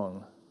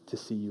long to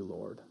see you,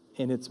 Lord.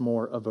 And it's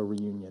more of a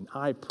reunion.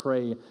 I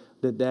pray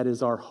that that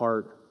is our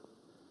heart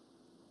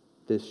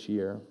this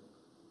year.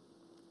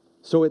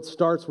 So it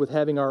starts with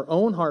having our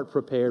own heart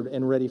prepared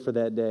and ready for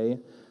that day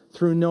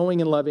through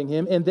knowing and loving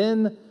him. And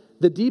then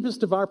the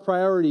deepest of our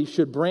priorities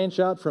should branch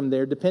out from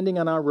there depending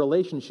on our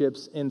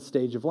relationships and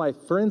stage of life.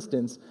 For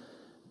instance,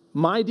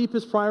 my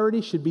deepest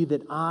priority should be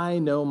that I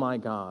know my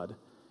God.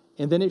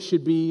 And then it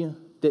should be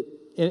that,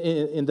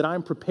 and that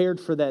I'm prepared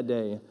for that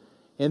day.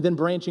 And then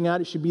branching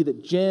out, it should be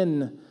that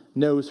Jen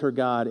knows her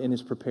God and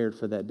is prepared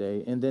for that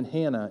day. And then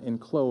Hannah and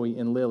Chloe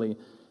and Lily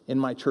and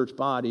my church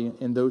body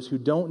and those who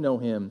don't know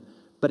him.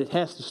 But it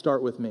has to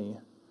start with me.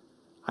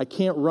 I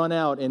can't run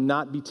out and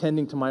not be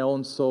tending to my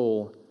own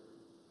soul.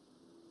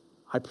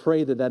 I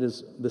pray that that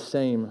is the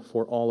same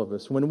for all of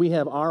us. When we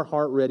have our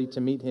heart ready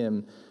to meet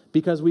him,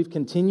 because we've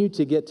continued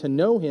to get to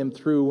know him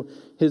through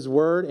his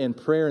word and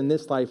prayer in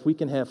this life, we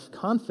can have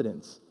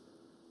confidence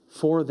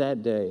for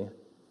that day.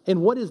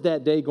 And what is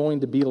that day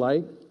going to be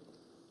like?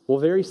 Well,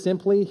 very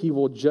simply, he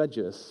will judge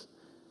us.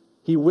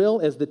 He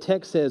will, as the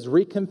text says,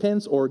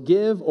 recompense or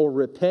give or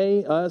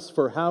repay us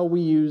for how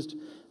we used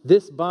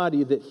this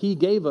body that he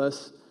gave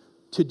us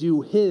to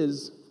do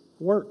his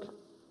work.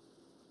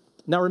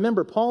 Now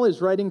remember, Paul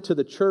is writing to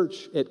the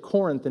church at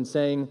Corinth and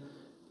saying,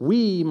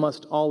 we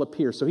must all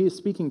appear. So he is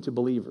speaking to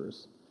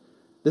believers.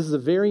 This is a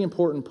very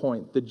important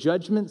point. The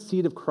judgment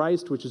seat of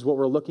Christ, which is what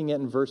we're looking at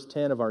in verse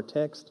 10 of our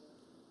text,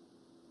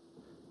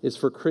 is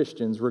for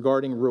Christians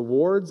regarding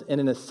rewards and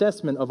an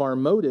assessment of our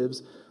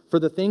motives for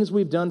the things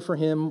we've done for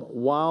him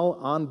while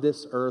on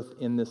this earth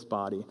in this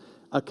body.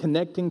 A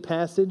connecting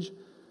passage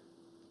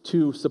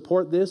to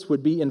support this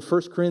would be in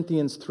 1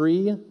 Corinthians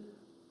 3,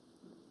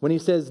 when he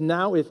says,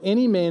 now if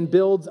any man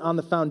builds on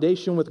the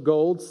foundation with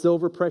gold,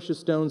 silver, precious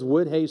stones,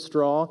 wood, hay,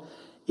 straw,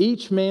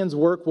 each man's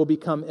work will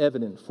become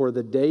evident, for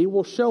the day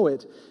will show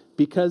it,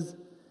 because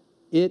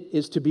it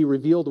is to be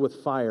revealed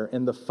with fire,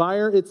 and the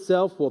fire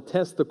itself will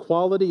test the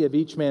quality of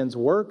each man's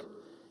work.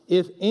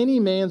 If any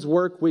man's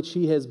work which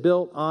he has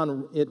built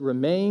on it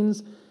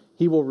remains,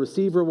 he will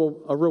receive a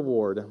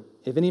reward.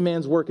 If any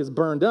man's work is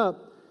burned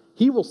up,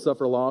 he will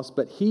suffer loss,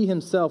 but he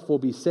himself will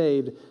be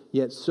saved,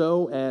 yet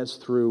so as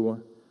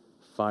through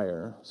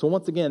fire. So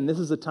once again, this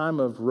is a time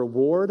of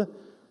reward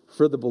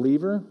for the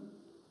believer.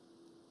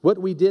 What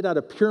we did out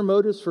of pure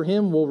motives for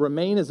him will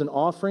remain as an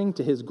offering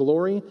to his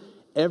glory.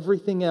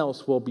 Everything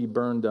else will be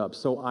burned up.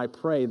 So I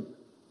pray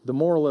the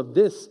moral of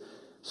this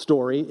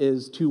story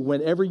is to,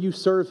 whenever you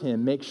serve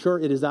him, make sure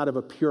it is out of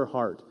a pure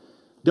heart.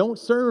 Don't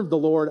serve the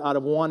Lord out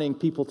of wanting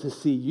people to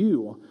see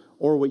you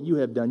or what you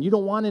have done. You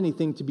don't want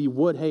anything to be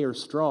wood, hay, or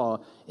straw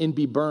and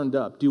be burned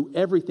up. Do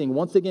everything.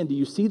 Once again, do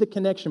you see the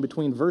connection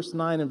between verse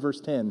 9 and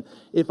verse 10?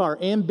 If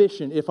our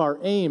ambition, if our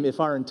aim, if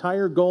our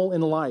entire goal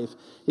in life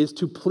is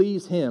to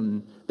please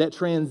him, that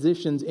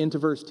transitions into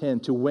verse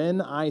 10 to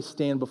when I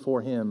stand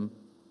before him,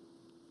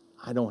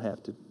 I don't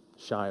have to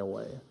shy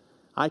away.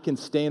 I can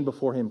stand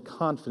before him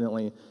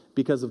confidently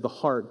because of the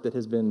heart that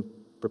has been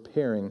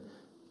preparing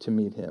to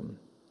meet him.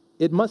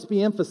 It must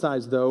be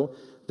emphasized, though,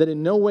 that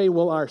in no way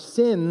will our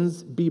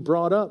sins be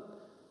brought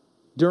up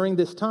during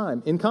this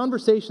time. In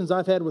conversations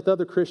I've had with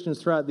other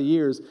Christians throughout the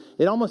years,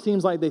 it almost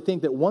seems like they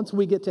think that once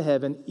we get to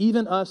heaven,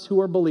 even us who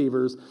are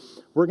believers,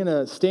 we're going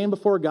to stand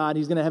before God.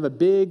 He's going to have a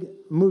big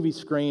movie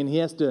screen.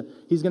 He's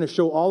going to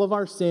show all of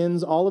our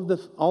sins, all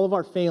of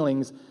our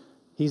failings.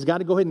 He's got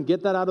to go ahead and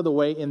get that out of the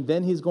way, and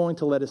then he's going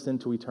to let us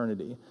into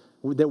eternity.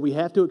 That we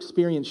have to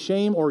experience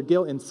shame or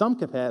guilt in some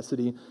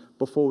capacity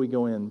before we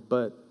go in.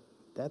 But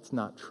that's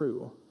not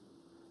true.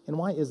 And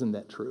why isn't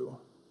that true?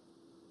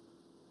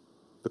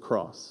 The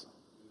cross.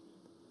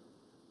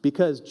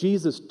 Because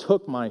Jesus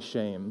took my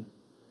shame.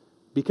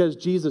 Because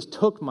Jesus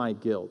took my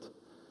guilt.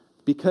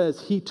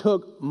 Because he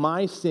took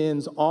my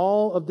sins,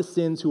 all of the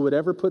sins who would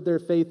ever put their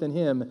faith in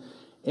him,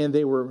 and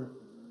they were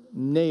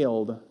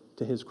nailed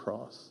to his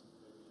cross.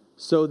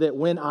 So that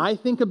when I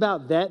think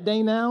about that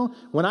day now,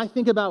 when I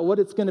think about what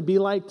it's going to be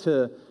like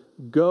to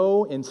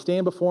go and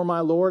stand before my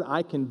Lord,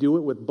 I can do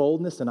it with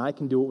boldness and I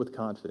can do it with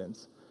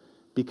confidence.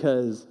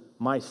 Because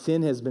my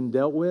sin has been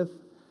dealt with,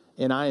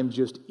 and I am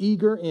just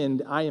eager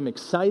and I am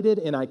excited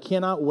and I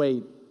cannot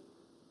wait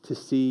to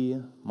see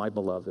my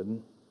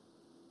beloved.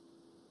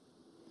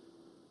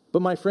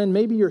 But my friend,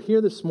 maybe you're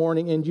here this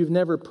morning and you've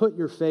never put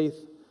your faith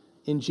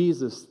in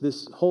Jesus.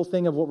 This whole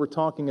thing of what we're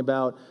talking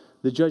about,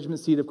 the judgment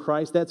seat of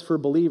Christ, that's for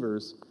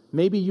believers.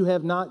 Maybe you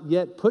have not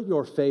yet put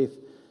your faith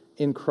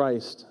in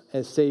Christ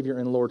as Savior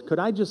and Lord. Could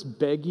I just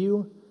beg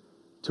you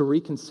to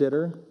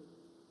reconsider?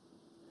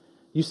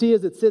 You see,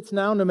 as it sits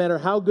now, no matter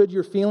how good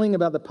you're feeling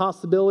about the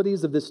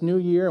possibilities of this new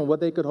year and what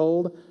they could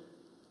hold,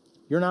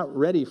 you're not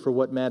ready for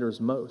what matters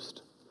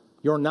most.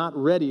 You're not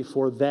ready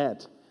for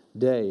that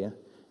day.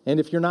 And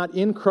if you're not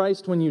in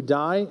Christ when you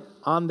die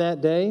on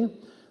that day,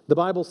 the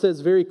Bible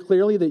says very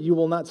clearly that you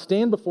will not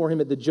stand before Him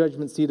at the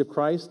judgment seat of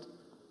Christ,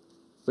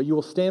 but you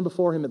will stand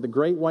before Him at the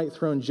great white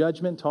throne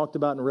judgment talked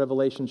about in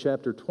Revelation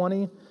chapter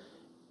 20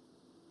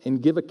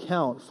 and give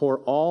account for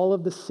all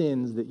of the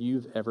sins that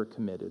you've ever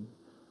committed.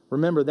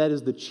 Remember, that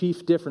is the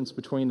chief difference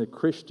between a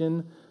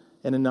Christian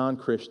and a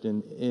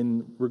non-Christian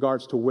in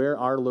regards to where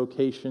our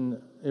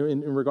location,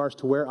 in regards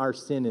to where our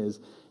sin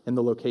is and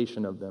the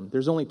location of them.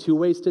 There's only two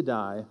ways to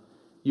die.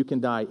 You can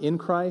die in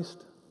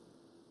Christ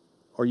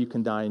or you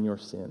can die in your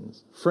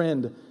sins.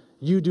 Friend,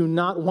 you do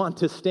not want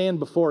to stand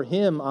before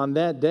Him on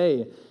that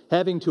day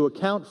having to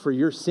account for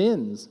your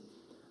sins.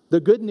 The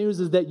good news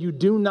is that you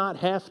do not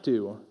have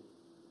to.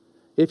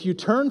 If you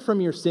turn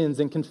from your sins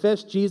and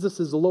confess Jesus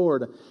as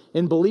Lord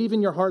and believe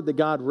in your heart that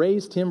God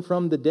raised Him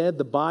from the dead,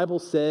 the Bible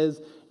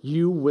says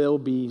you will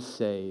be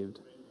saved.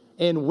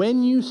 And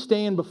when you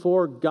stand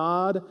before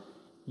God,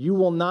 you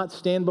will not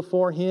stand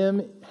before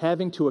Him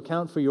having to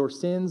account for your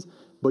sins,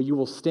 but you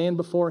will stand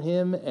before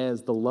Him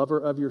as the lover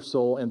of your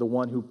soul and the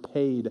one who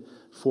paid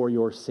for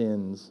your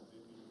sins.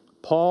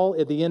 Paul,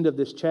 at the end of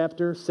this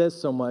chapter, says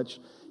so much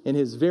in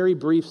his very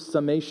brief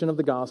summation of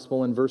the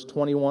gospel in verse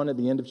 21 at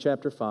the end of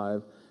chapter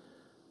 5,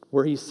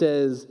 where he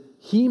says,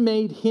 He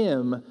made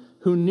Him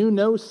who knew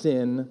no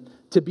sin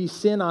to be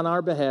sin on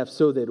our behalf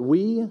so that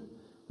we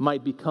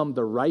might become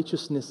the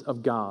righteousness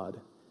of God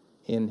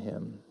in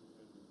Him.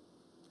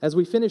 As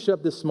we finish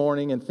up this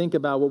morning and think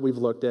about what we've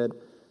looked at,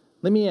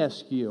 let me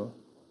ask you,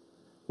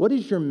 what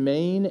is your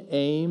main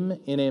aim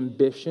and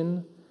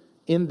ambition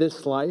in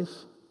this life?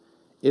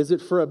 Is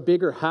it for a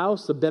bigger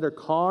house, a better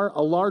car,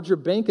 a larger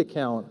bank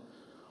account?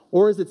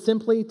 Or is it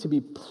simply to be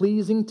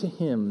pleasing to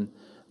Him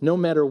no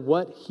matter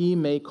what He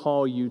may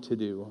call you to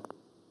do?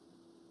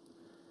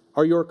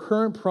 Are your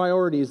current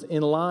priorities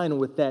in line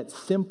with that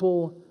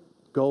simple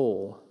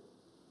goal?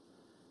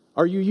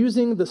 Are you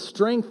using the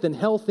strength and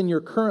health in your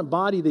current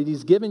body that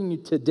He's given you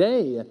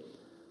today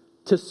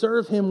to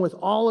serve Him with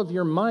all of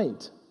your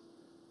might?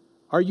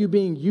 Are you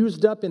being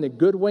used up in a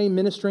good way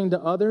ministering to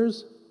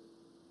others?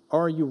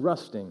 Or are you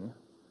rusting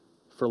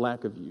for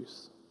lack of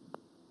use?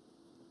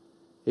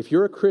 If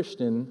you're a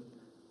Christian,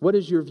 what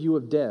is your view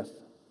of death?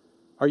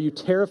 Are you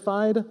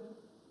terrified?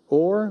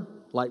 Or,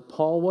 like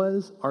Paul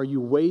was, are you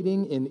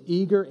waiting in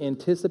eager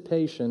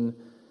anticipation,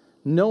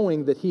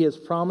 knowing that He has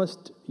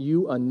promised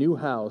you a new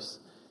house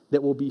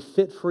that will be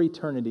fit for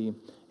eternity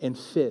and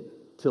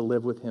fit to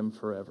live with Him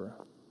forever?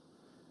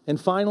 And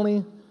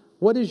finally,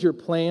 what is your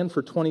plan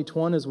for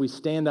 2021 as we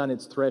stand on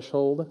its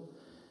threshold?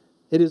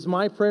 It is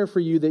my prayer for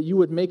you that you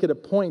would make it a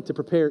point to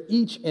prepare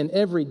each and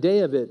every day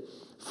of it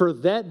for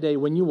that day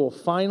when you will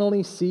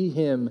finally see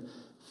Him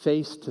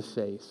face to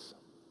face.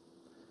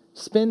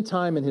 Spend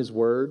time in His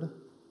Word.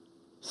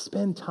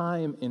 Spend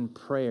time in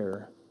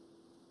prayer.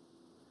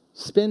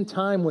 Spend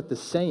time with the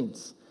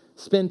saints.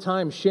 Spend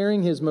time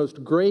sharing His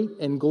most great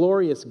and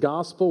glorious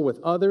gospel with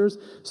others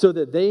so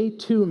that they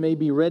too may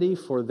be ready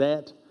for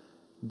that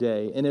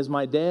day. And as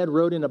my dad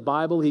wrote in a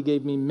Bible he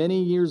gave me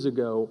many years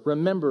ago,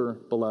 remember,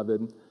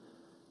 beloved,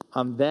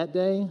 on that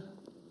day,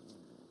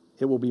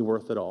 it will be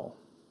worth it all.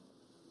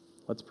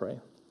 Let's pray.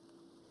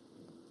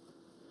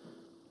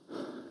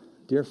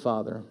 Dear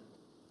Father,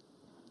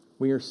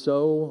 we are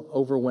so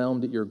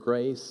overwhelmed at Your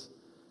grace.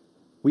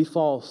 We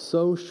fall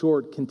so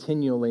short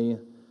continually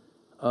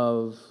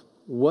of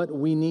what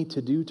we need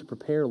to do to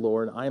prepare,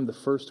 Lord. I am the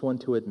first one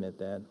to admit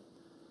that.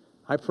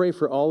 I pray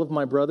for all of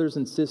my brothers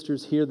and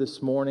sisters here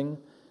this morning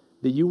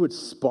that You would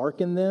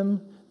spark in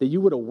them, that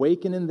You would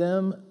awaken in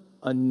them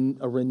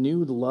a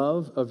renewed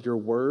love of Your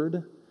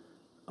word,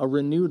 a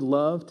renewed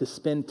love to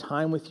spend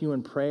time with You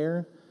in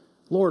prayer.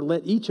 Lord,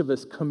 let each of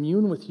us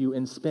commune with You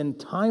and spend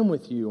time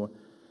with You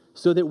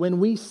so that when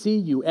we see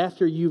You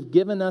after You've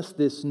given us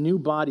this new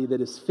body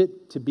that is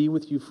fit to be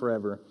with You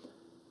forever,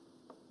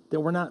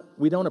 that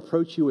we don't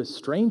approach You as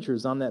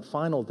strangers on that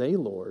final day,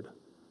 Lord.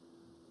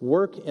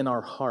 Work in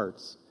our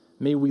hearts.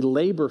 May we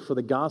labor for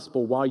the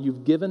gospel while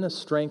You've given us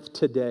strength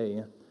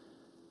today,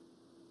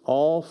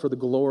 all for the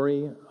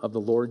glory of the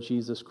Lord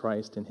Jesus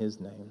Christ in His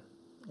name.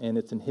 And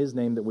it's in His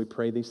name that we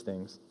pray these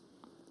things.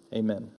 Amen.